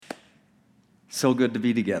So good to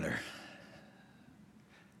be together.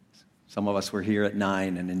 Some of us were here at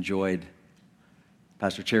 9 and enjoyed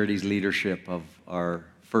Pastor Charity's leadership of our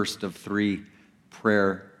first of 3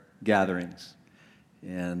 prayer gatherings.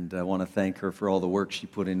 And I want to thank her for all the work she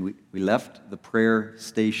put in. We left the prayer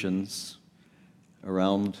stations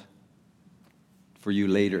around for you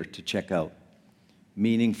later to check out.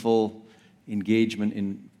 Meaningful engagement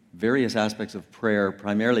in various aspects of prayer,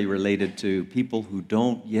 primarily related to people who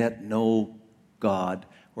don't yet know God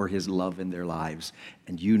or His love in their lives.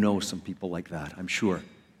 And you know some people like that, I'm sure.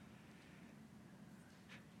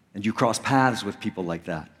 And you cross paths with people like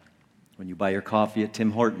that when you buy your coffee at Tim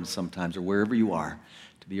Hortons sometimes, or wherever you are,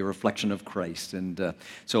 to be a reflection of Christ. And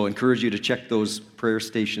so I encourage you to check those prayer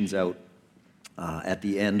stations out at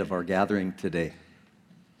the end of our gathering today.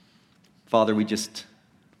 Father, we just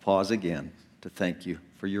pause again to thank you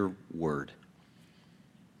for your word,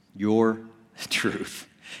 your truth.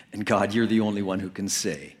 And God, you're the only one who can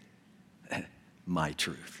say, my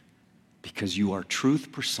truth, because you are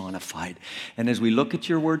truth personified. And as we look at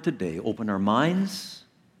your word today, open our minds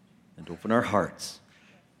and open our hearts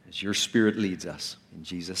as your Spirit leads us. In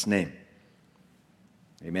Jesus' name,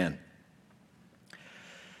 amen.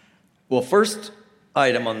 Well, first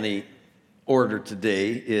item on the order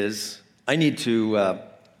today is I need to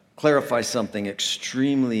clarify something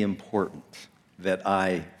extremely important that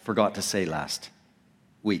I forgot to say last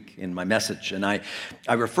week in my message. And I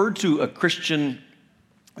referred to a Christian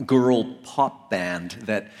girl pop band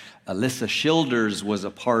that Alyssa Childers was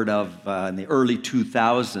a part of in the early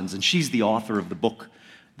 2000s, and she's the author of the book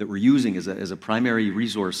that we're using as a primary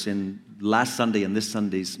resource in last Sunday and this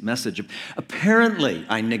Sunday's message. Apparently,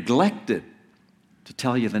 I neglected to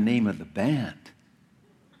tell you the name of the band.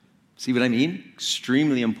 See what I mean?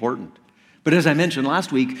 Extremely important. But as I mentioned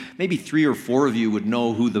last week, maybe 3 or 4 of you would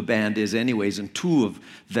know who the band is anyways, and 2 of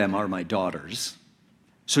them are my daughters.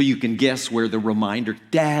 So you can guess where the reminder,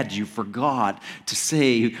 Dad, you forgot to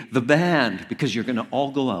say the band, because you're going to all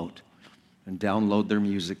go out and download their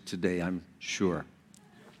music today, I'm sure.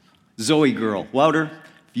 Zoe Girl. Wouter,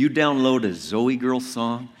 if you download a Zoe Girl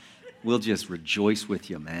song, we'll just rejoice with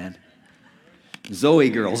you, man. Zoe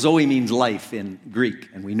Girl. Zoe means life in Greek,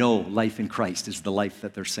 and we know life in Christ is the life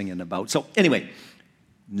that they're singing about. So anyway,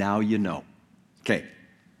 now you know. Okay.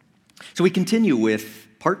 So we continue with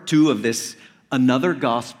part 2 of this Another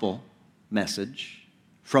Gospel message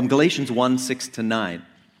from Galatians 1, 6-9.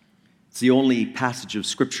 It's the only passage of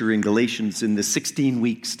Scripture in Galatians in the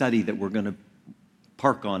 16-week study that we're going to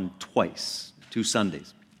park on twice, 2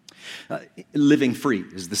 Sundays. Living Free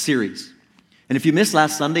is the series. And if you missed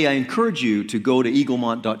last Sunday, I encourage you to go to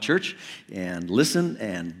eaglemont.church and listen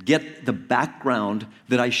and get the background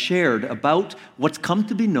that I shared about what's come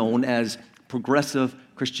to be known as progressive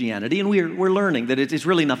Christianity. And we're learning that it's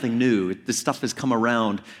really nothing new. This stuff has come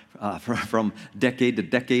around from decade to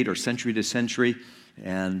decade or century to century.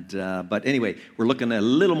 But anyway, we're looking at a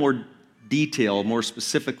little more detail, more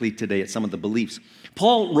specifically today at some of the beliefs.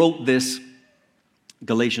 Paul wrote this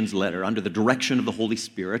Galatians letter under the direction of the Holy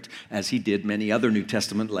Spirit, as he did many other New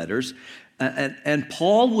Testament letters. And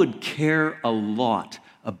Paul would care a lot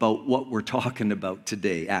about what we're talking about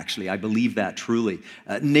today, actually. I believe that truly.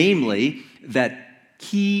 Namely, that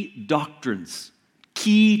key doctrines,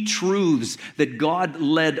 key truths that God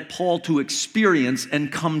led Paul to experience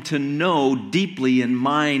and come to know deeply in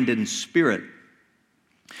mind and spirit,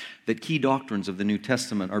 that key doctrines of the New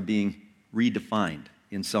Testament are being redefined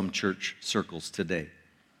in some church circles today.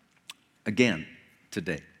 Again,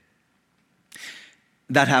 today.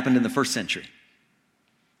 That happened in the first century,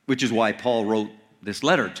 which is why Paul wrote this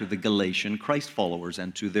letter to the Galatian Christ followers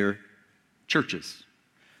and to their churches,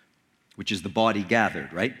 which is the body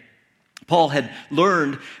gathered, right? Paul had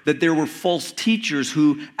learned that there were false teachers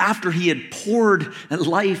who, after he had poured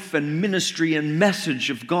life and ministry and message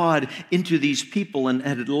of God into these people and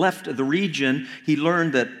had left the region, he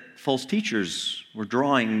learned that false teachers were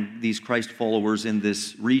drawing these Christ followers in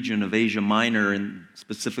this region of Asia Minor, and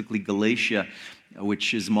specifically Galatia,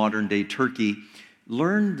 which is modern-day Turkey,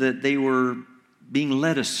 learned that they were being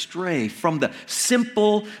led astray from the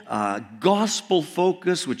simple gospel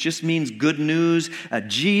focus, which just means good news, a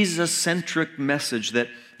Jesus-centric message that,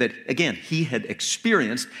 again, he had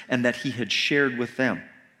experienced and that he had shared with them.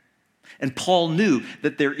 And Paul knew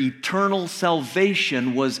that their eternal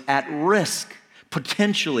salvation was at risk,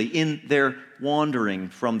 potentially, in their wandering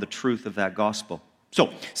from the truth of that gospel.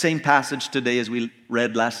 So, same passage today as we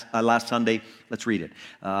read last Sunday. Let's read it.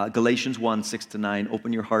 Galatians 1, 6-9.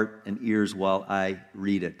 Open your heart and ears while I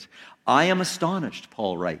read it. I am astonished,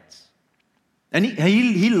 Paul writes. And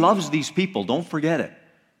he loves these people, don't forget it.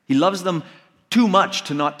 He loves them too much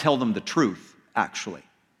to not tell them the truth. actually.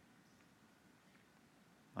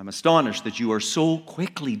 I'm astonished that you are so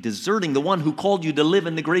quickly deserting the one who called you to live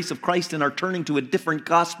in the grace of Christ and are turning to a different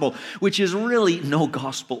gospel, which is really no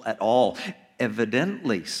gospel at all.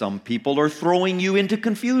 Evidently, some people are throwing you into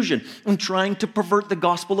confusion and trying to pervert the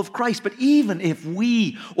gospel of Christ. But even if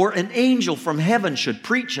we or an angel from heaven should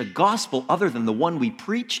preach a gospel other than the one we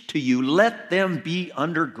preach to you, let them be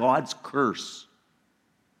under God's curse.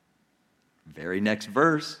 Very next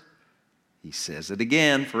verse. He says it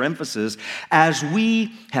again for emphasis. As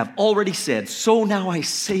we have already said, so now I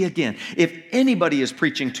say again, if anybody is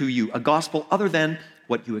preaching to you a gospel other than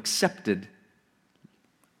what you accepted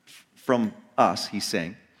from us, he's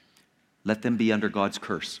saying, let them be under God's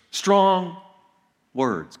curse. Strong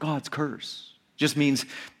words. God's curse just means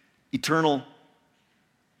eternal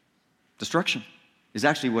destruction is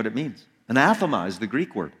actually what it means. Anathema is the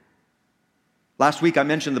Greek word. Last week I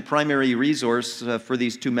mentioned the primary resource for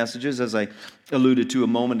these two messages, as I alluded to a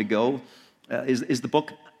moment ago, is the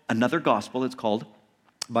book Another Gospel. It's called,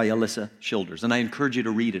 by Alyssa Childers. And I encourage you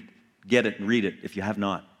to read it. Get it and read it if you have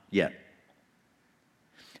not yet.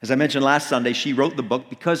 As I mentioned last Sunday, she wrote the book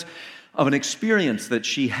because of an experience that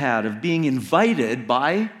she had of being invited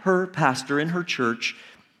by her pastor in her church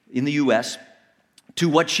in the U.S. to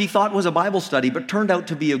what she thought was a Bible study, but turned out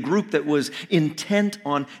to be a group that was intent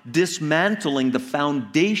on dismantling the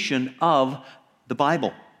foundation of the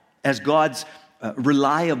Bible as God's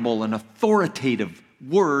reliable and authoritative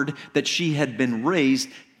word that she had been raised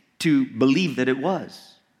to believe that it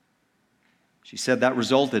was. She said that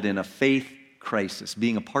resulted in a faith crisis,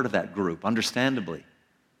 being a part of that group, understandably.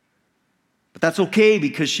 But that's okay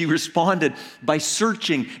because she responded by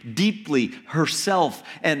searching deeply herself.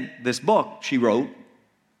 And this book she wrote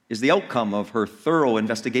is the outcome of her thorough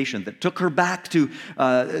investigation that took her back to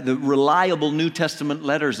the reliable New Testament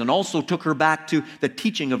letters and also took her back to the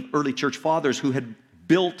teaching of early church fathers who had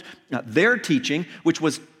built their teaching, which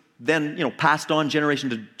was then passed on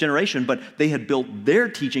generation to generation, but they had built their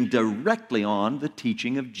teaching directly on the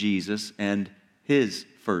teaching of Jesus and his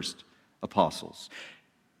first apostles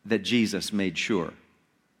that Jesus made sure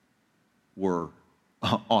were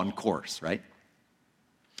on course, right?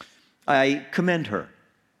 I commend her.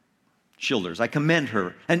 Childers. I commend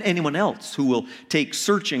her and anyone else who will take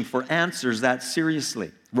searching for answers that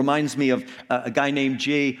seriously. Reminds me of a guy named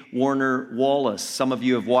J. Warner Wallace. Some of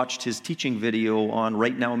you have watched his teaching video on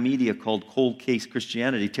Right Now Media called Cold Case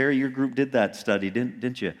Christianity. Terry, your group did that study,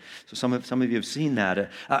 didn't you? So some of you have seen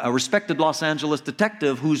that. A respected Los Angeles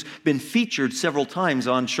detective who's been featured several times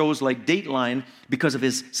on shows like Dateline because of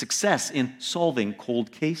his success in solving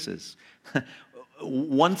cold cases.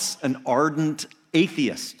 Once an ardent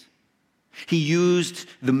atheist, he used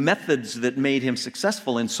the methods that made him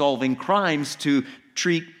successful in solving crimes to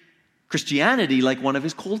treat Christianity like one of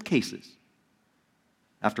his cold cases,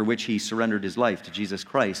 after which he surrendered his life to Jesus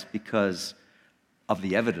Christ because of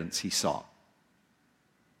the evidence he saw.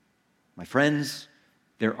 My friends,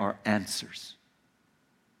 there are answers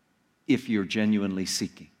if you're genuinely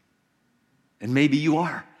seeking. And maybe you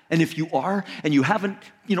are. And if you are, and you haven't,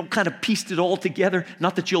 kind of pieced it all together,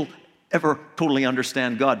 not that you'll ever totally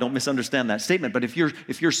understand God. Don't misunderstand that statement. But if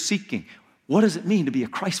you're seeking, what does it mean to be a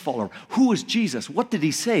Christ follower? Who is Jesus? What did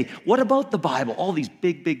he say? What about the Bible? All these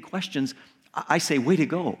big, big questions. I say, way to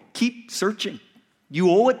go. Keep searching.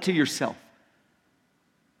 You owe it to yourself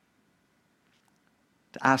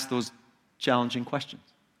to ask those challenging questions.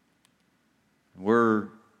 We're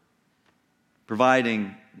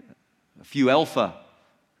providing a few alpha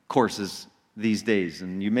courses these days,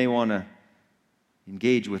 and you may want to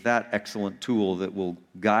engage with that excellent tool that will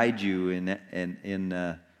guide you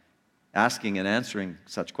in asking and answering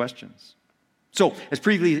such questions. So, as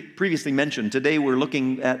previously mentioned, today we're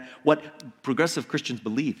looking at what progressive Christians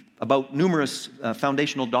believe about numerous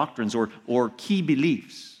foundational doctrines or key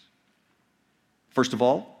beliefs. First of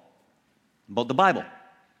all, about the Bible.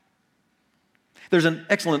 There's an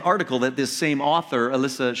excellent article that this same author,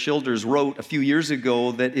 Alyssa Childers, wrote a few years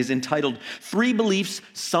ago that is entitled, 3 Beliefs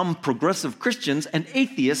Some Progressive Christians and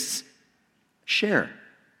Atheists Share.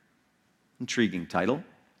 Intriguing title.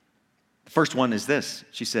 The first one is this,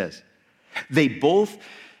 she says, they both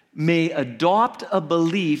may adopt a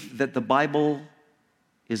belief that the Bible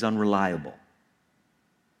is unreliable.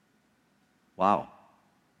 Wow.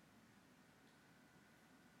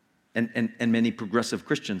 And many progressive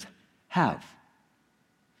Christians have.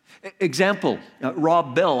 Example,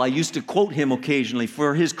 Rob Bell. I used to quote him occasionally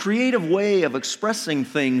for his creative way of expressing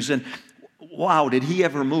things, and wow, did he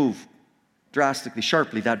ever move drastically,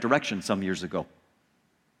 sharply that direction some years ago.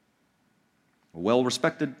 A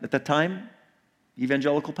well-respected at that time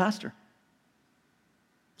evangelical pastor.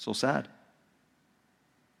 So sad.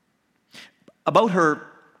 About her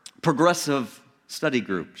progressive study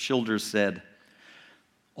group, Childers said,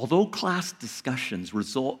 although class discussions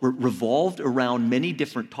revolved around many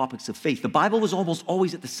different topics of faith, the Bible was almost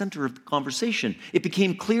always at the center of the conversation. It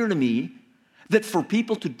became clear to me that for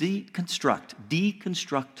people to deconstruct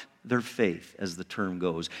their faith, as the term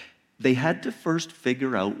goes, they had to first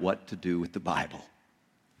figure out what to do with the Bible.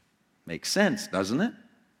 Makes sense, doesn't it?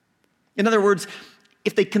 In other words,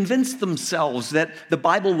 if they convinced themselves that the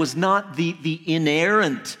Bible was not the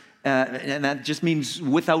inerrant, and that just means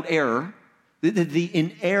without error, the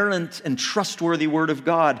inerrant and trustworthy Word of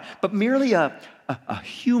God, but merely a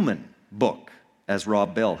human book, as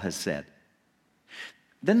Rob Bell has said,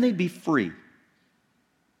 then they'd be free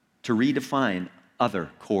to redefine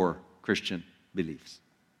other core Christian beliefs.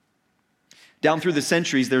 Down through the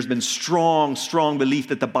centuries, there's been strong belief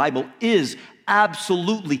that the Bible is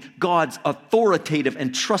absolutely God's authoritative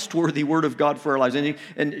and trustworthy Word of God for our lives.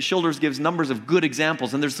 And Childers gives numbers of good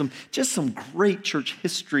examples, and there's some great church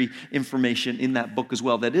history information in that book as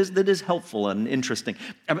well that is helpful and interesting.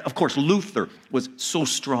 Of course, Luther was so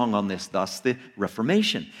strong on this, thus the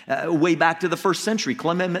Reformation. Way back to the first century,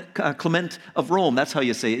 Clement of Rome, that's how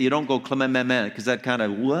you say it. You don't go Clement, because that kind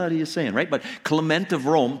of, what are you saying, right? But Clement of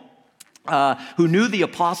Rome, who knew the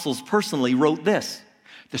apostles personally, wrote this: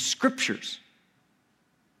 the Scriptures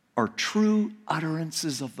are true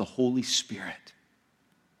utterances of the Holy Spirit.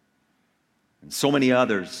 And so many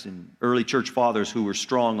others, in early church fathers who were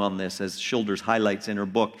strong on this, as Childers highlights in her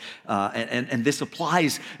book. And this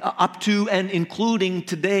applies up to and including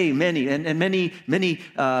today, many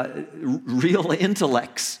real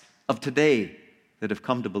intellects of today that have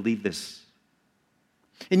come to believe this.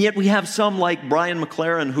 And yet we have some like Brian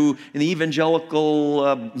McLaren, who in the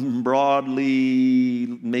evangelical,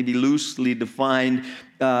 broadly, maybe loosely defined,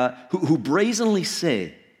 who brazenly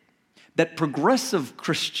say that progressive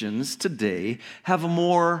Christians today have a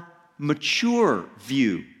more mature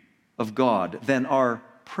view of God than our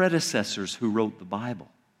predecessors who wrote the Bible.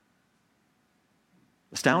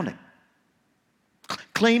 Astounding.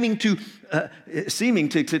 Seeming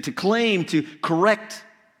to claim to correct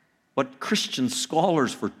what Christian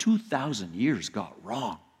scholars for 2,000 years got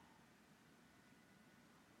wrong.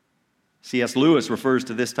 C.S. Lewis refers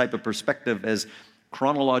to this type of perspective as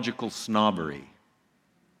chronological snobbery.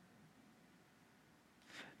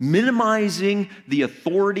 Minimizing the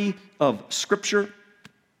authority of Scripture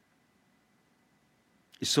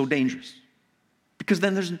is so dangerous, because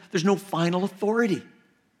then there's no final authority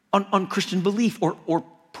on Christian belief or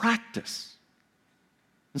practice.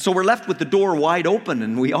 And so we're left with the door wide open,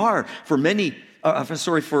 and we are for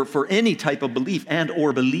any type of belief and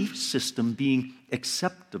or belief system being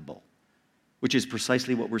acceptable, which is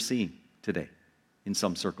precisely what we're seeing today in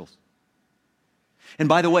some circles. And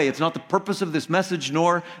by the way, it's not the purpose of this message,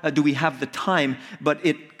 nor do we have the time, but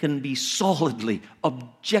it can be solidly,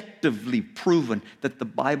 objectively proven that the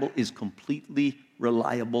Bible is completely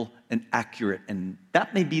reliable and accurate. And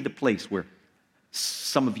that may be the place where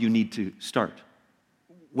some of you need to start,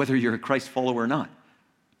 whether you're a Christ follower or not,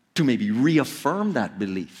 to maybe reaffirm that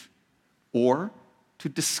belief or to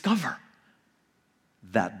discover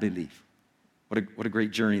that belief. What a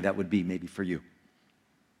great journey that would be maybe for you.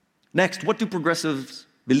 Next, what do progressives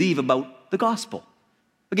believe about the gospel?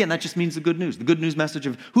 Again, that just means the good news message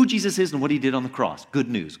of who Jesus is and what he did on the cross. Good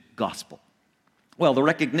news, gospel. Well, the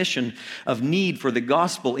recognition of need for the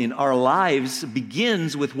gospel in our lives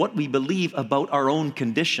begins with what we believe about our own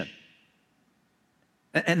condition.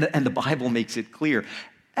 And the Bible makes it clear,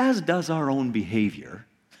 as does our own behavior,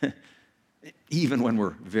 even when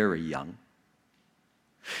we're very young,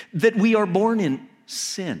 that we are born in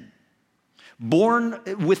sin, born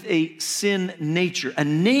with a sin nature, a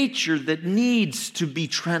nature that needs to be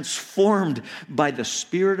transformed by the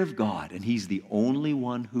Spirit of God, and he's the only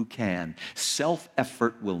one who can.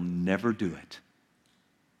 Self-effort will never do it.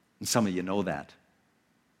 And some of you know that,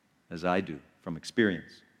 as I do from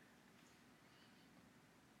experience.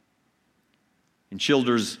 In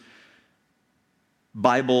Childers'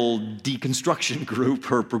 Bible deconstruction group,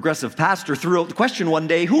 her progressive pastor threw out the question one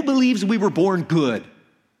day, who believes we were born good?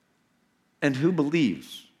 And who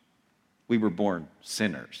believes we were born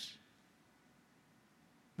sinners?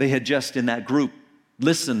 They had just in that group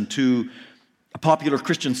listened to a popular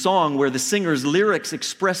Christian song where the singer's lyrics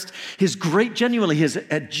expressed his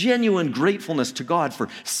genuine gratefulness to God for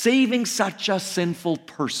saving such a sinful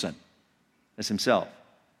person as himself.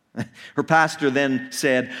 Her pastor then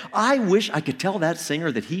said, I wish I could tell that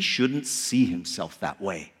singer that he shouldn't see himself that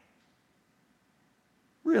way.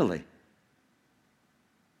 Really?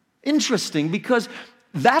 Interesting, because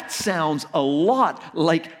that sounds a lot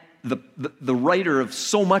like the writer of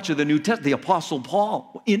so much of the New Testament, the Apostle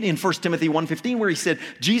Paul, in 1 Timothy 1:15, where he said,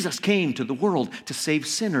 Jesus came to the world to save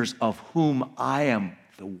sinners, of whom I am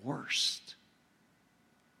the worst.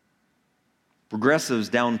 Progressives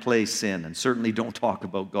downplay sin and certainly don't talk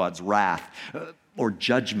about God's wrath or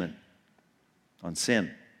judgment on sin.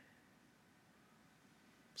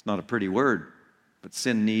 It's not a pretty word, but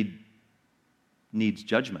sin needs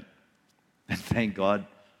judgment. And thank God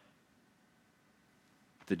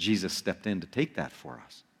that Jesus stepped in to take that for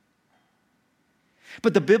us.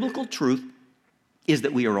 But the biblical truth is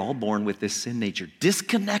that we are all born with this sin nature,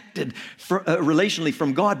 disconnected relationally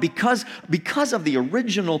from God because of the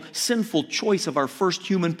original sinful choice of our first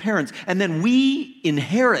human parents. And then we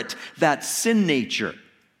inherit that sin nature.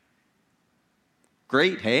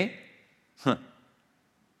 Great, hey? Huh.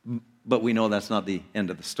 But we know that's not the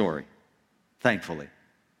end of the story, thankfully.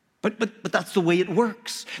 But that's the way it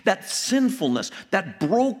works. That sinfulness, that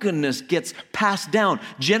brokenness gets passed down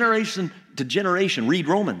generation to generation. Read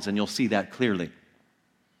Romans and you'll see that clearly.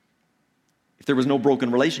 If there was no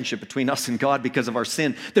broken relationship between us and God because of our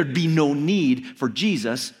sin, there'd be no need for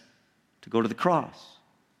Jesus to go to the cross,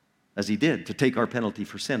 as he did, to take our penalty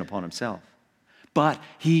for sin upon himself. But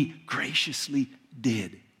he graciously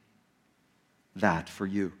did that for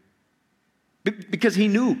you. Because he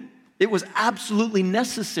knew it was absolutely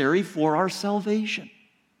necessary for our salvation.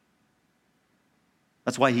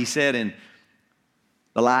 That's why he said in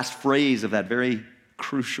the last phrase of that very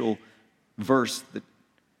crucial verse that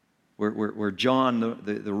where John,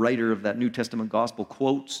 the writer of that New Testament gospel,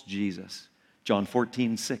 quotes Jesus, John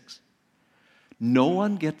 14:6. No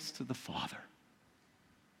one gets to the Father.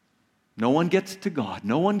 No one gets to God.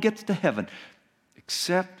 No one gets to heaven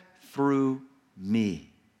except through me.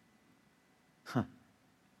 Huh.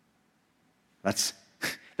 That's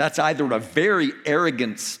either a very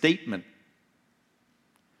arrogant statement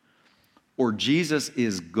or Jesus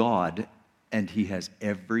is God and he has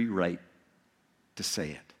every right to say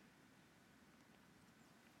it.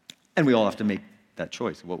 And we all have to make that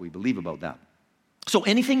choice of what we believe about that. So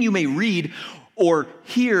anything you may read or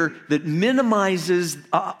hear that minimizes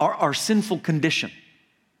our sinful condition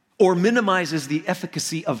or minimizes the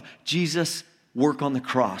efficacy of Jesus' work on the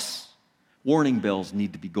cross, warning bells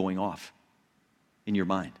need to be going off in your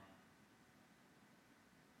mind.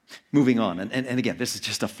 Moving on, and again, this is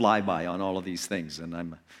just a flyby on all of these things, and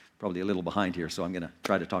I'm probably a little behind here, so I'm going to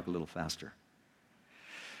try to talk a little faster.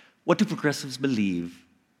 What do progressives believe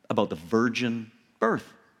about the virgin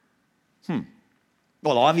birth?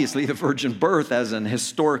 Well, obviously, the virgin birth as an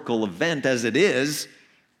historical event as it is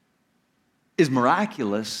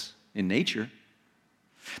miraculous in nature.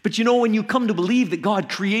 But you know, when you come to believe that God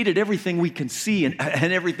created everything we can see and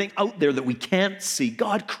everything out there that we can't see,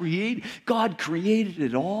 God created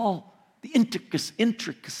it all. The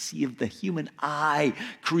intricacy of the human eye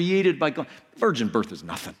created by God. Virgin birth is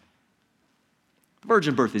nothing.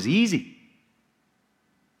 Virgin birth is easy.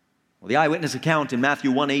 Well, the eyewitness account in Matthew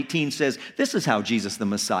 1:18 says, this is how Jesus the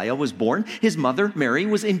Messiah was born. His mother, Mary,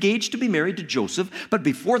 was engaged to be married to Joseph, but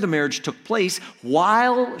before the marriage took place,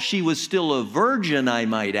 while she was still a virgin, I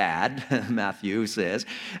might add, Matthew says,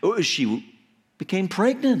 she became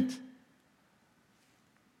pregnant.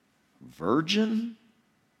 Virgin?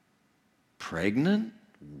 Pregnant?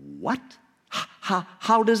 What?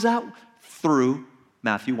 How does that? Through,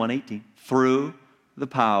 Matthew 1:18, through the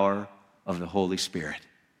power of the Holy Spirit,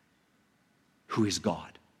 who is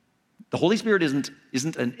God. The Holy Spirit isn't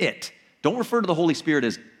an it. Don't refer to the Holy Spirit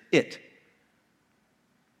as it.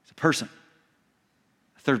 It's a person,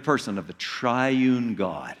 a third person of the triune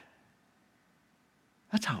God.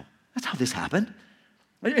 That's how this happened.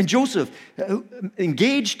 And Joseph,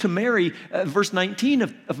 engaged to Mary, verse 19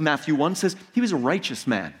 of Matthew 1 says he was a righteous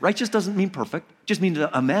man. Righteous doesn't mean perfect. It just means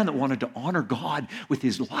a man that wanted to honor God with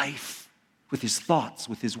his life, with his thoughts,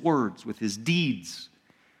 with his words, with his deeds.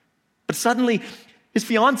 But suddenly, his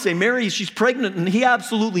fiancée, Mary, she's pregnant, and he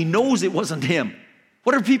absolutely knows it wasn't him.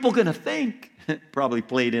 What are people going to think? Probably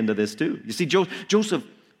played into this too. You see, Joseph,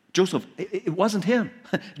 it wasn't him.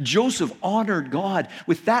 Joseph honored God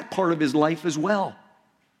with that part of his life as well.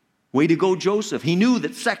 Way to go, Joseph. He knew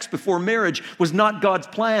that sex before marriage was not God's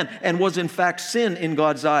plan and was in fact sin in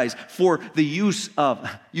God's eyes for the use of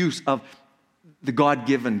the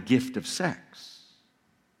God-given gift of sex.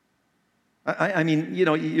 I mean, you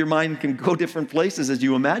know, your mind can go different places as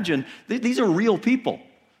you imagine. These are real people.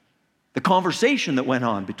 The conversation that went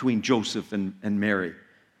on between Joseph and Mary,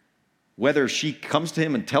 whether she comes to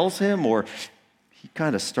him and tells him or he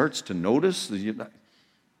kind of starts to notice.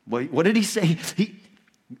 What did he say? He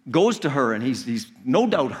goes to her and he's no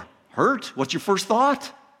doubt hurt. What's your first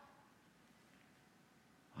thought?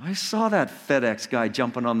 I saw that FedEx guy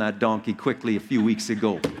jumping on that donkey quickly a few weeks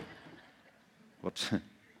ago. Whoops.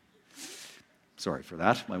 Sorry for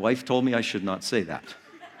that. My wife told me I should not say that.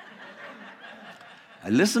 I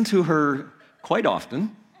listen to her quite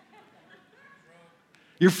often.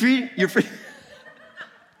 You're free.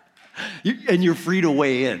 And you're free to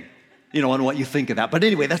weigh in, on what you think of that. But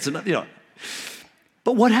anyway, that's another,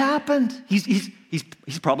 But what happened? He's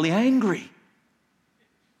probably angry.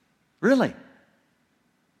 Really.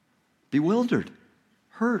 Bewildered.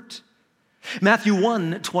 Hurt. Matthew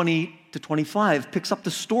 1:20-25 picks up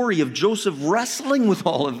the story of Joseph wrestling with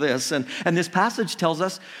all of this. And this passage tells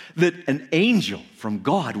us that an angel from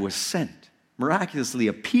God was sent, miraculously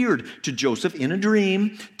appeared to Joseph in a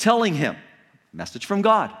dream, telling him, message from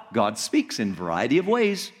God. God speaks in a variety of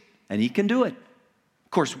ways, and he can do it.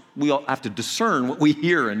 Of course, we all have to discern what we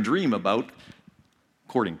hear and dream about,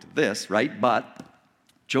 according to this, right? But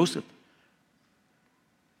Joseph,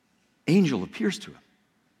 angel appears to him,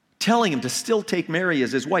 telling him to still take Mary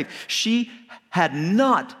as his wife. She had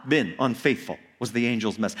not been unfaithful, was the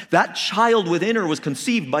angel's message. That child within her was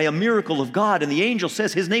conceived by a miracle of God, and the angel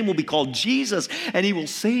says his name will be called Jesus, and he will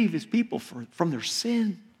save his people from their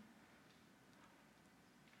sin.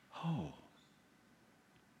 Oh,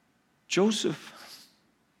 Joseph.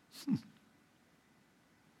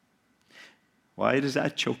 Why does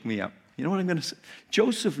that choke me up? You know what I'm going to say?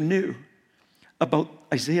 Joseph knew about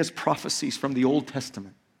Isaiah's prophecies from the Old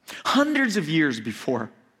Testament, hundreds of years before,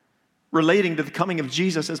 relating to the coming of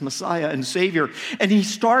Jesus as Messiah and Savior. And he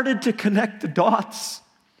started to connect the dots.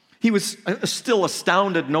 He was still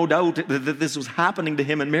astounded, no doubt, that this was happening to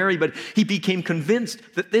him and Mary, but he became convinced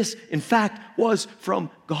that this, in fact, was from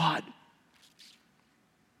God.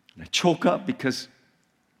 And I choke up because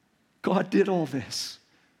God did all this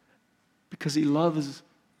because he loves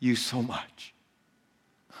you so much.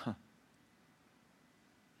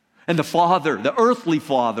 And the father, the earthly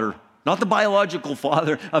father, not the biological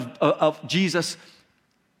father of Jesus,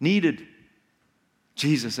 needed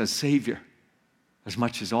Jesus as Savior as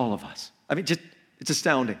much as all of us. I mean, it's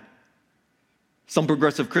astounding. Some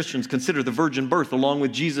progressive Christians consider the virgin birth along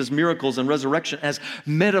with Jesus' miracles and resurrection as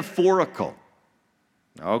metaphorical.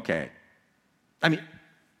 Okay. I mean,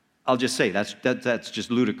 I'll just say that's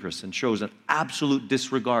just ludicrous and shows an absolute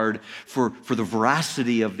disregard for the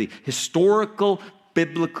veracity of the historical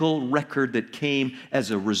biblical record that came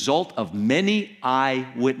as a result of many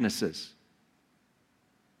eyewitnesses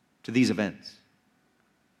to these events.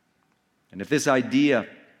 And if this idea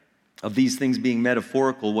of these things being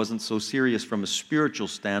metaphorical wasn't so serious from a spiritual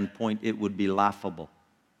standpoint, it would be laughable.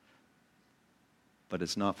 But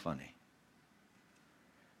it's not funny.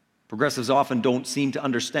 Progressives often don't seem to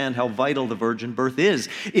understand how vital the virgin birth is,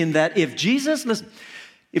 in that if Jesus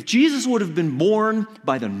would have been born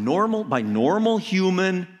by normal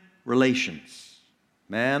human relations,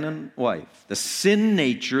 man and wife, the sin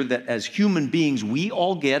nature that as human beings we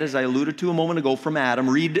all get, as I alluded to a moment ago from Adam,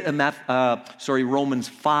 read Romans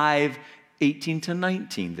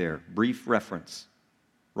 5:18-19 there, brief reference.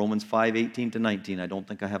 Romans 5:18-19. I don't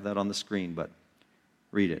think I have that on the screen, but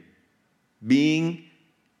read it.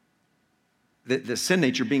 The sin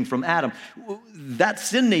nature being from Adam, that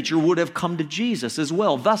sin nature would have come to Jesus as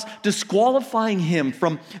well, thus disqualifying him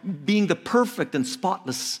from being the perfect and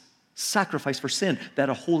spotless sacrifice for sin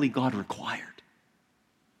that a holy God required.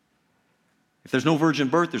 If there's no virgin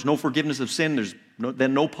birth, there's no forgiveness of sin, there's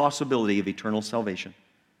then no possibility of eternal salvation.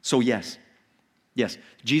 So yes,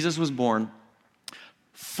 Jesus was born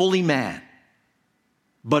fully man,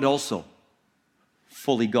 but also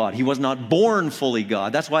fully God. He was not born fully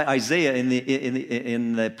God. That's why Isaiah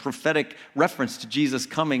in the prophetic reference to Jesus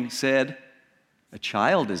coming said, a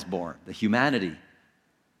child is born, the humanity,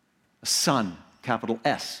 a son, capital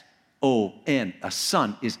S-O-N, a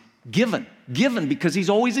son is given because he's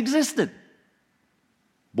always existed.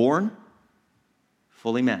 Born,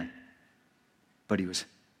 fully man, but he was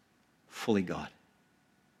fully God.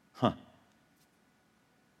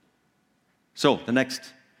 So the next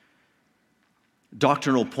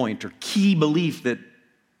doctrinal point or key belief that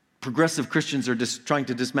progressive Christians are trying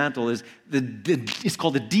to dismantle is it's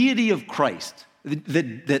called the deity of Christ,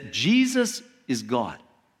 that Jesus is God.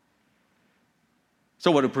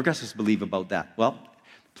 So what do progressives believe about that? Well,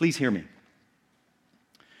 please hear me.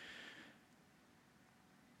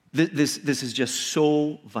 This is just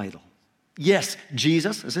so vital. Yes,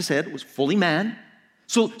 Jesus, as I said, was fully man,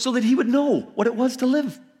 so that he would know what it was to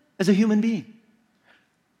live as a human being.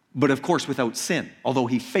 But of course, without sin, although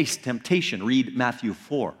he faced temptation. Read Matthew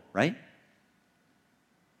 4, right?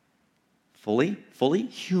 Fully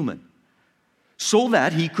human. So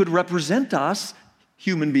that he could represent us,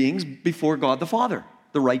 human beings, before God the Father.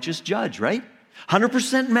 the righteous judge, right?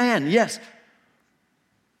 100% man, yes.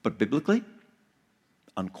 But biblically,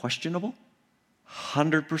 unquestionable,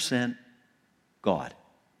 100% God.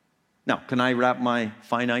 Now, can I wrap my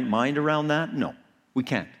finite mind around that? No, we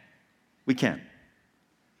can't. We can't.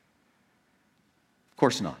 Of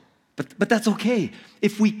course not. But that's okay.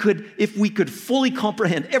 If we could fully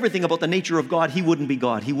comprehend everything about the nature of God, he wouldn't be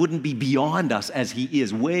God. He wouldn't be beyond us as he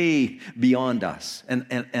is, way beyond us.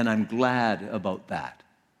 And I'm glad about that.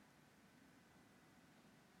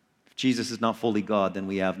 If Jesus is not fully God, then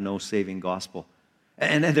we have no saving gospel.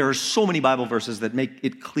 And there are so many Bible verses that make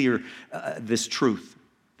it clear this truth,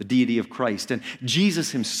 the deity of Christ. And Jesus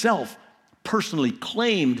himself personally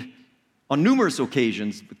claimed on numerous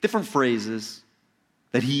occasions, with different phrases,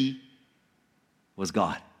 that he was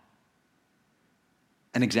God.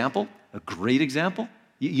 An example, a great example,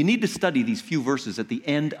 you need to study these few verses at the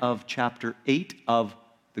end of chapter 8 of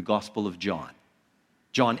the Gospel of John.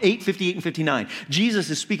 John 8, 58 and 59. Jesus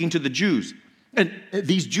is speaking to the Jews. And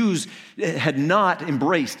these Jews had not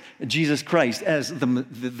embraced Jesus Christ as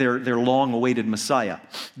their long-awaited Messiah,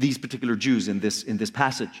 these particular Jews in this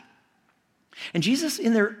passage. And Jesus,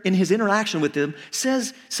 in his interaction with them,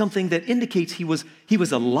 says something that indicates he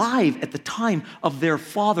was alive at the time of their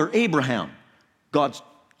father Abraham, God's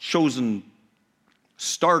chosen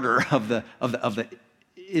starter of the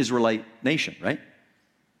Israelite nation, right?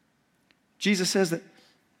 Jesus says that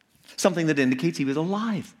something that indicates he was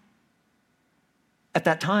alive at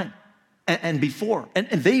that time and before. And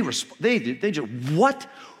they just, what?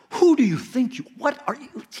 Who do you think you, what are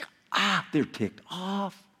you? They're ticked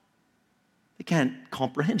off. They can't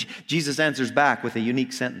comprehend. Jesus answers back with a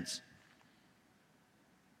unique sentence.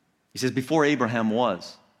 He says, before Abraham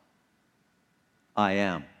was, I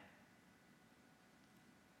am.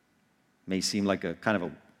 May seem like a kind of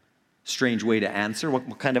a strange way to answer.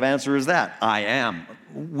 What kind of answer is that? I am.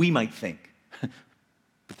 We might think.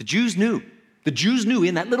 But the Jews knew. The Jews knew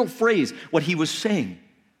in that little phrase what he was saying.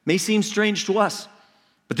 May seem strange to us.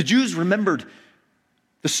 But the Jews remembered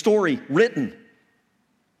the story written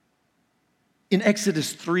in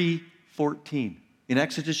Exodus 3:14. In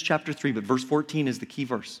Exodus chapter 3, but verse 14 is the key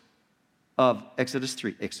verse of Exodus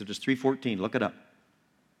 3. Exodus 3:14, look it up.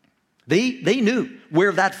 They knew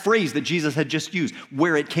where that phrase that Jesus had just used,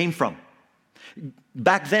 where it came from.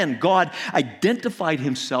 Back then, God identified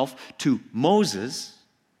himself to Moses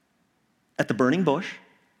at the burning bush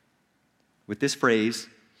with this phrase.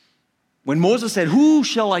 When Moses said, "Who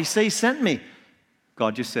shall I say sent me?"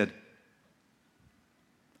 God just said,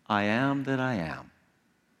 I am that I am.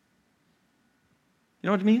 You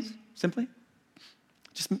know what it means, simply?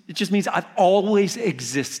 It just means I've always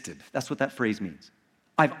existed. That's what that phrase means.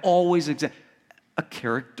 I've always existed. A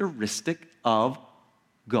characteristic of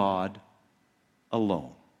God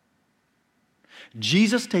alone.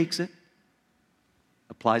 Jesus takes it,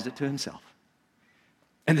 applies it to himself.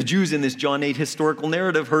 And the Jews in this John 8 historical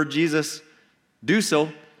narrative heard Jesus do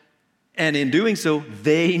so. And in doing so,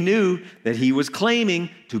 they knew that he was claiming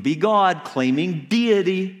to be God, claiming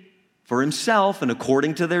deity for himself. And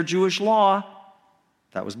according to their Jewish law,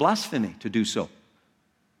 that was blasphemy to do so.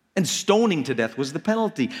 And stoning to death was the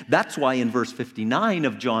penalty. That's why in verse 59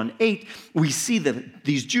 of John 8, we see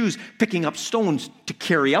these Jews picking up stones to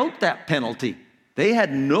carry out that penalty. They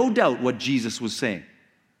had no doubt what Jesus was saying,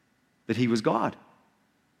 that he was God.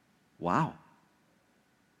 Wow.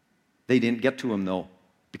 They didn't get to him, though,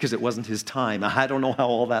 because it wasn't his time. I don't know how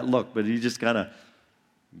all that looked, but he just kind of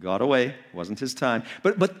got away. It wasn't his time.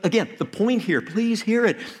 But again, the point here, please hear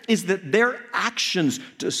it, is that their actions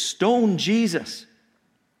to stone Jesus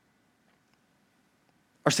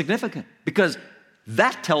are significant, because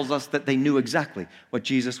that tells us that they knew exactly what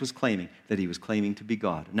Jesus was claiming, that he was claiming to be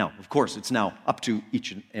God. Now, of course, it's now up to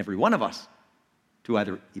each and every one of us to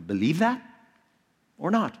either believe that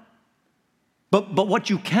or not. But what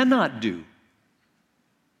you cannot do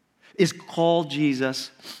is call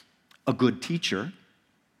Jesus a good teacher,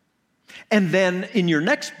 and then in your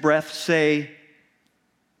next breath say,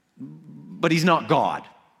 but he's not God.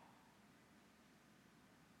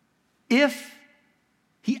 If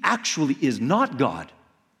he actually is not God,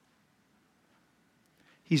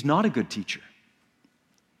 he's not a good teacher.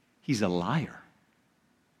 He's a liar.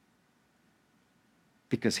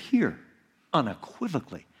 Because here,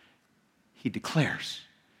 unequivocally, he declares,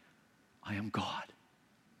 I am God.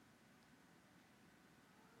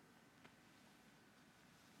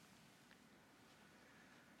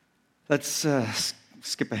 Let's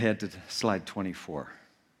skip ahead to slide 24.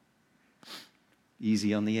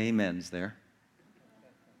 Easy on the amens there.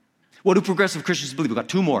 What do progressive Christians believe? We've got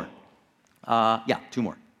two more. Two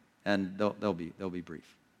more. And they'll be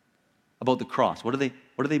brief. about the cross? What do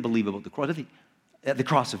they believe about the cross? The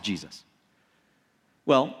cross of Jesus?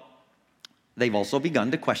 Well, they've also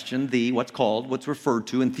begun to question what's referred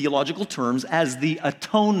to in theological terms as the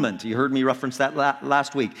atonement. You heard me reference that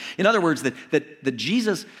last week. In other words, that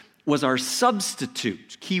Jesus was our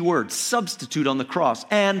substitute, key word, substitute on the cross,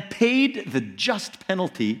 and paid the just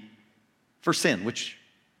penalty for sin, which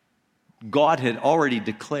God had already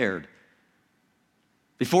declared.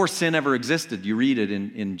 Before sin ever existed, you read it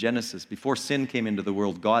in Genesis, before sin came into the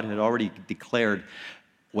world, God had already declared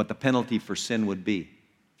what the penalty for sin would be.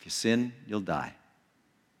 If you sin, you'll die.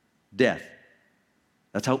 Death.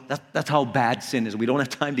 That's how bad sin is. We don't have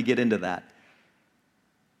time to get into that.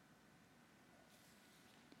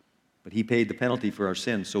 But he paid the penalty for our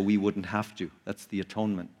sins so we wouldn't have to. That's the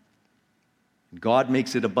atonement. And God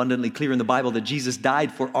makes it abundantly clear in the Bible that Jesus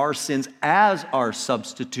died for our sins as our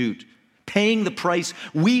substitute, paying the price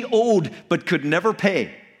we owed but could never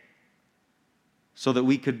pay so that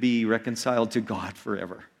we could be reconciled to God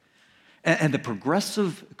forever. And the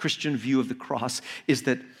progressive Christian view of the cross is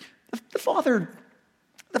that the Father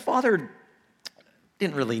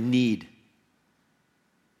didn't really need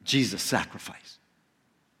Jesus' sacrifice.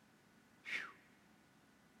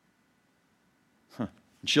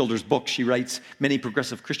 In Schilder's book, she writes, many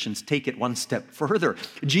progressive Christians take it one step further.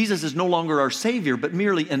 Jesus is no longer our Savior, but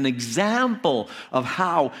merely an example of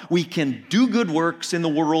how we can do good works in the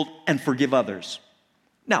world and forgive others.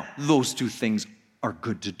 Now, those two things are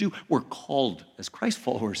good to do. We're called as Christ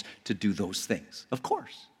followers to do those things, of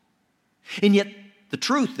course. And yet, the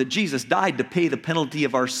truth that Jesus died to pay the penalty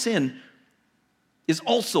of our sin is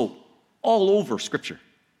also all over Scripture.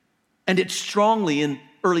 And it's strongly in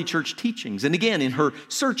early church teachings. And again, in her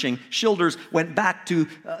searching, Schilders went back to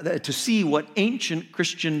see what ancient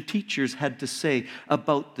Christian teachers had to say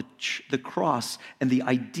about the cross and the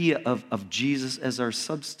idea of Jesus as our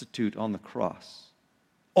substitute on the cross.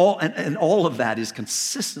 All of that is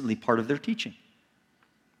consistently part of their teaching.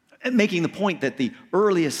 And making the point that the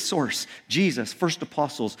earliest source, Jesus, first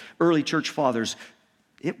apostles, early church fathers,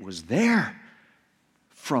 it was there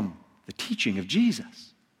from the teaching of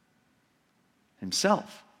Jesus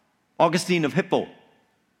himself. Augustine of Hippo.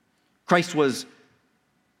 Christ was,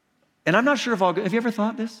 and I'm not sure if have you ever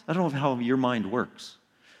thought this? I don't know how your mind works.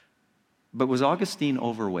 But was Augustine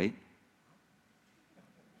overweight?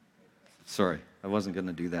 Sorry, I wasn't going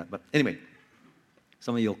to do that. But anyway,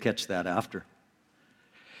 some of you will catch that after.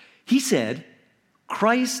 He said,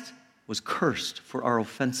 Christ was cursed for our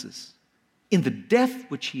offenses in the death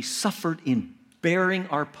which he suffered in bearing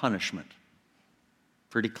our punishment.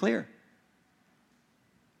 Pretty clear.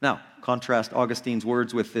 Now, contrast Augustine's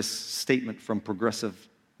words with this statement from progressive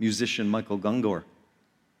musician Michael Gungor.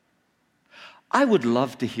 I would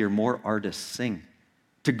love to hear more artists sing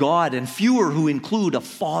to God and fewer who include a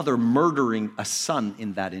father murdering a son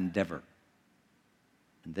in that endeavor.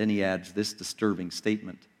 And then he adds this disturbing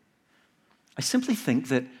statement. I simply think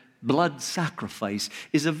that blood sacrifice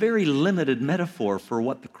is a very limited metaphor for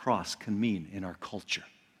what the cross can mean in our culture.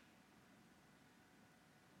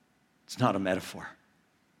 It's not a metaphor.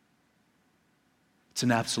 It's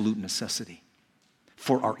an absolute necessity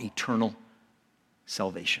for our eternal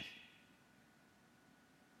salvation.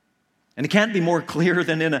 And it can't be more clear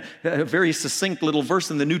than in a very succinct little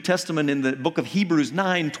verse in the New Testament in the book of Hebrews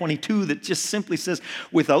 9:22 that just simply says,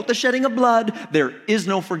 without the shedding of blood, there is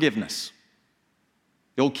no forgiveness.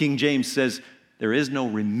 The old King James says, there is no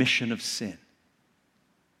remission of sin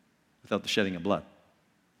without the shedding of blood.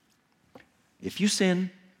 If you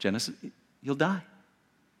sin, Genesis, you'll die.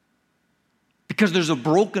 Because there's a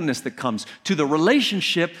brokenness that comes to the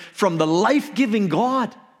relationship from the life-giving God.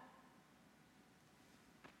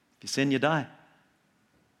 If you sin, you die.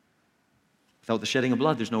 Without the shedding of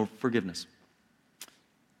blood, there's no forgiveness.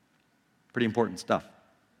 Pretty important stuff.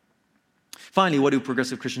 Finally, what do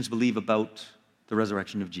progressive Christians believe about the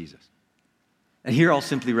resurrection of Jesus? And here I'll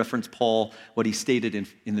simply reference Paul, what he stated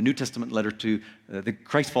in the New Testament letter to the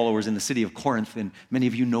Christ followers in the city of Corinth, and many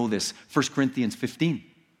of you know this, 1 Corinthians 15.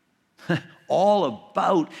 All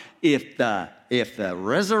about if the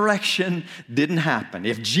resurrection didn't happen,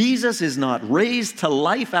 if Jesus is not raised to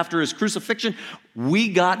life after his crucifixion, we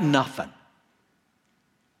got nothing.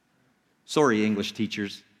 Sorry, English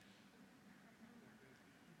teachers.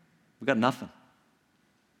 We got nothing.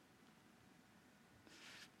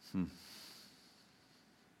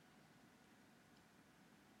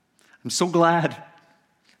 I'm so glad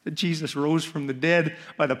that Jesus rose from the dead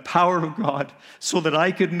by the power of God so that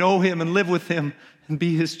I could know him and live with him and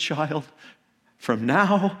be his child from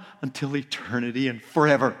now until eternity and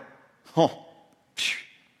forever. Oh.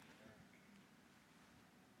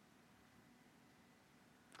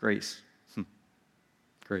 Grace.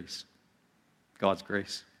 Grace. God's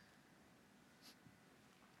grace.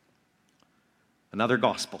 Another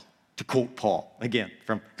gospel, to quote Paul, again,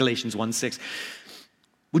 from Galatians 1:6.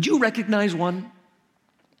 Would you recognize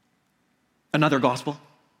another gospel,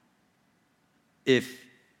 if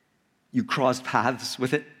you crossed paths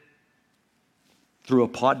with it through a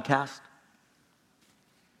podcast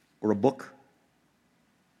or a book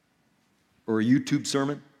or a YouTube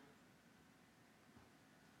sermon?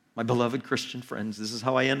 My beloved Christian friends, this is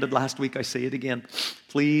how I ended last week. I say it again.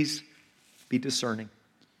 Please be discerning.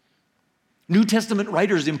 New Testament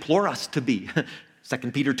writers implore us to be.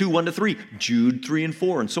 2 Peter 2, 1-3, Jude 3 and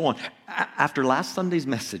 4, and so on. After last Sunday's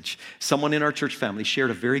message, someone in our church family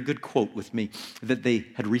shared a very good quote with me that they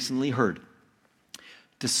had recently heard.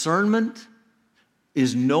 Discernment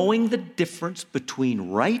is knowing the difference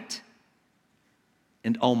between right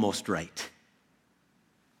and almost right.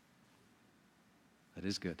 That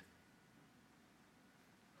is good.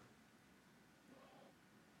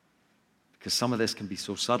 Because some of this can be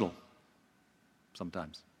so subtle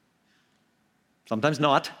sometimes. Sometimes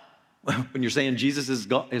not. When you're saying Jesus is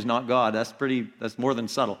not God, that's more than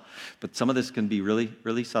subtle. But some of this can be really,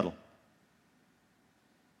 really subtle.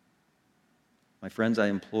 My friends, I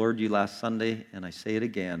implored you last Sunday, and I say it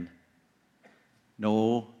again.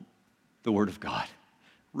 Know the Word of God.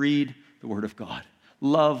 Read the Word of God.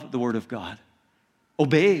 Love the Word of God.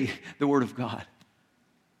 Obey the Word of God.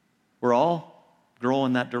 We're all growing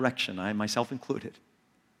in that direction, I myself included.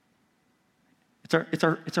 It's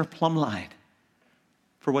our plumb line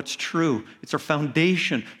for what's true. It's our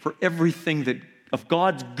foundation for everything of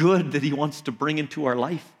God's good that He wants to bring into our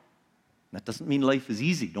life. That doesn't mean life is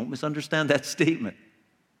easy. Don't misunderstand that statement.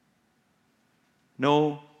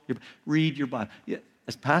 No, read your Bible.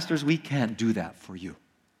 As pastors, we can't do that for you.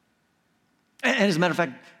 And as a matter of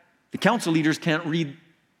fact, the council leaders can't read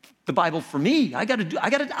the Bible for me. I've got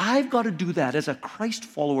to do that as a Christ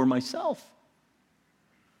follower myself.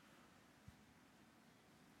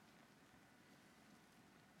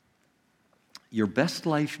 Your best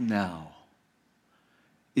life now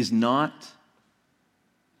is not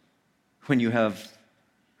when you have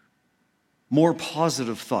more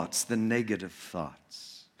positive thoughts than negative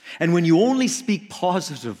thoughts. And when you only speak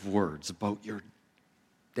positive words about your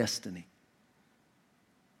destiny.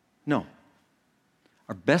 No.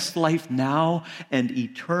 Our best life now and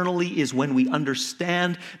eternally is when we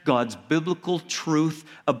understand God's biblical truth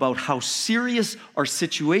about how serious our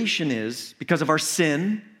situation is because of our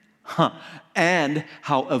sin, and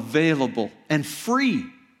how available and free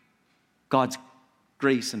God's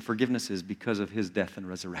grace and forgiveness is because of His death and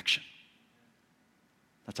resurrection.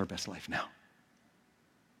 That's our best life now.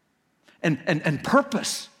 And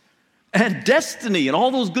purpose and destiny and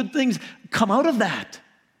all those good things come out of that.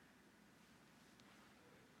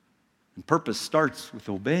 And purpose starts with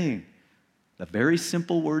obeying the very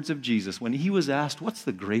simple words of Jesus. When He was asked, what's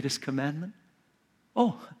the greatest commandment?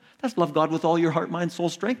 Oh, that's love God with all your heart, mind, soul,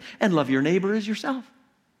 strength, and love your neighbor as yourself.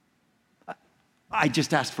 I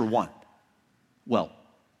just asked for one. Well,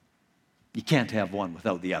 you can't have one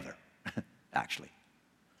without the other, actually.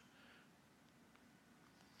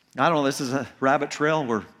 I don't know, this is a rabbit trail.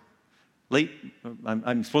 We're late.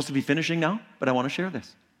 I'm supposed to be finishing now, but I want to share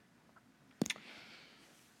this.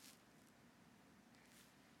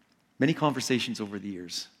 Many conversations over the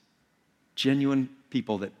years, genuine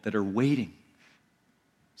people that are waiting.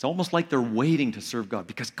 It's almost like they're waiting to serve God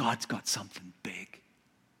because God's got something big.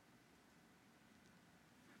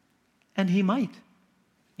 And He might,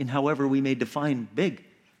 in however we may define big.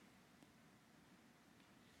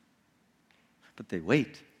 But they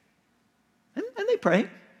wait. And they pray.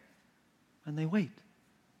 And they wait.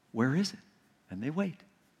 Where is it? And they wait.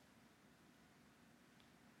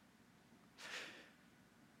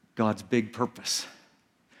 God's big purpose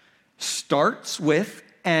starts with,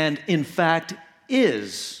 and in fact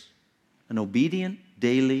is, an obedient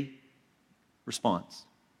daily response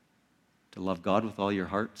to love God with all your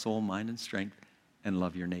heart, soul, mind, and strength, and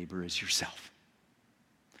love your neighbor as yourself.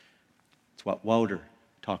 It's what Wouter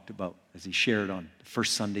talked about as he shared on the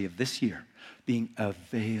first Sunday of this year, being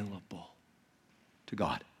available to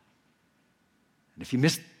God. And if you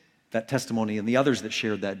missed that testimony and the others that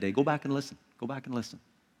shared that day, go back and listen. Go back and listen.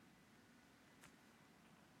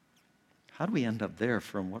 How do we end up there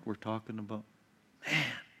from what we're talking about? Man.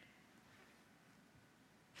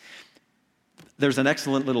 There's an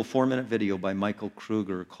excellent little 4-minute video by Michael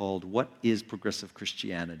Kruger called What is Progressive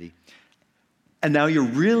Christianity? And now you're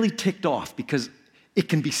really ticked off because it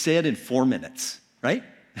can be said in 4 minutes, right?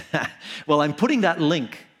 Well, I'm putting that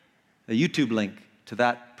link, a YouTube link to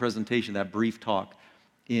that presentation, that brief talk,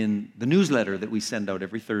 in the newsletter that we send out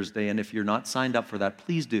every Thursday. And if you're not signed up for that,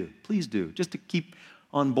 please do. Please do. Just to keep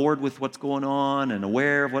on board with what's going on and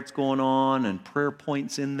aware of what's going on, and prayer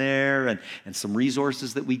points in there, and some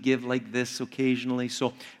resources that we give like this occasionally.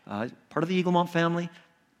 So part of the Eaglemont family,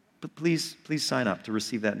 but please sign up to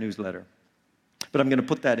receive that newsletter. But I'm going to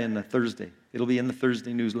put that in the Thursday. It'll be in the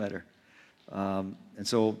Thursday newsletter. And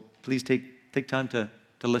so please take time to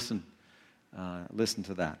listen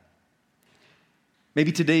to that.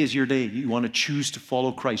 Maybe today is your day. You want to choose to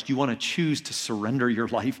follow Christ. You want to choose to surrender your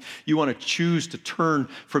life. You want to choose to turn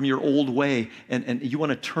from your old way, and you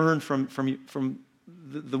want to turn from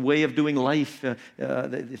the way of doing life,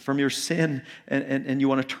 from your sin, and you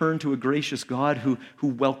want to turn to a gracious God who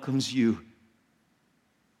welcomes you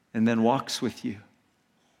and then walks with you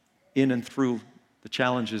in and through the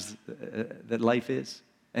challenges that life is.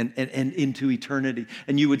 And into eternity.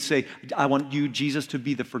 And you would say, I want you, Jesus, to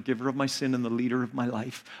be the forgiver of my sin and the leader of my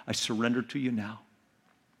life. I surrender to you now.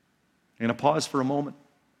 I'm going to pause for a moment.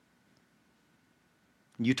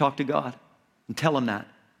 And you talk to God and tell him that.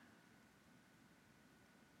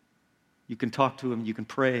 You can talk to him. You can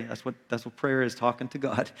pray. That's what prayer is, talking to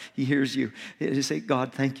God. He hears you. You say,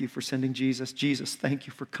 God, thank you for sending Jesus. Jesus, thank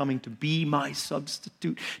you for coming to be my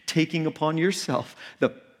substitute, taking upon yourself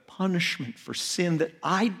the punishment for sin that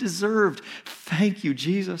I deserved. Thank you,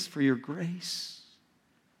 Jesus, for your grace.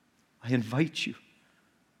 I invite you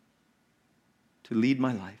to lead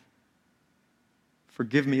my life.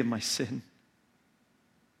 Forgive me of my sin.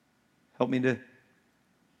 Help me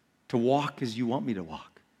to walk as you want me to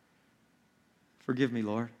walk. Forgive me,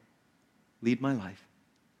 Lord. Lead my life.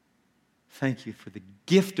 Thank you for the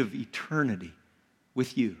gift of eternity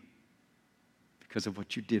with you because of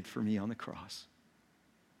what you did for me on the cross.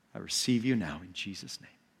 I receive you now in Jesus' name.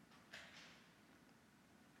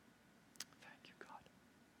 Thank you, God.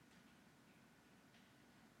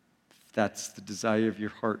 If that's the desire of your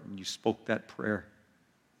heart and you spoke that prayer,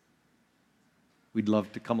 we'd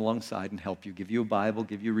love to come alongside and help you, give you a Bible,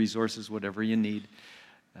 give you resources, whatever you need.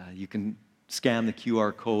 You can scan the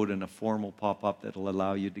QR code and a form will pop up that will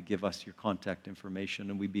allow you to give us your contact information,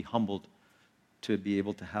 and we'd be humbled to be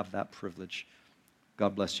able to have that privilege.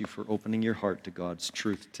 God bless you for opening your heart to God's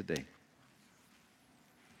truth today.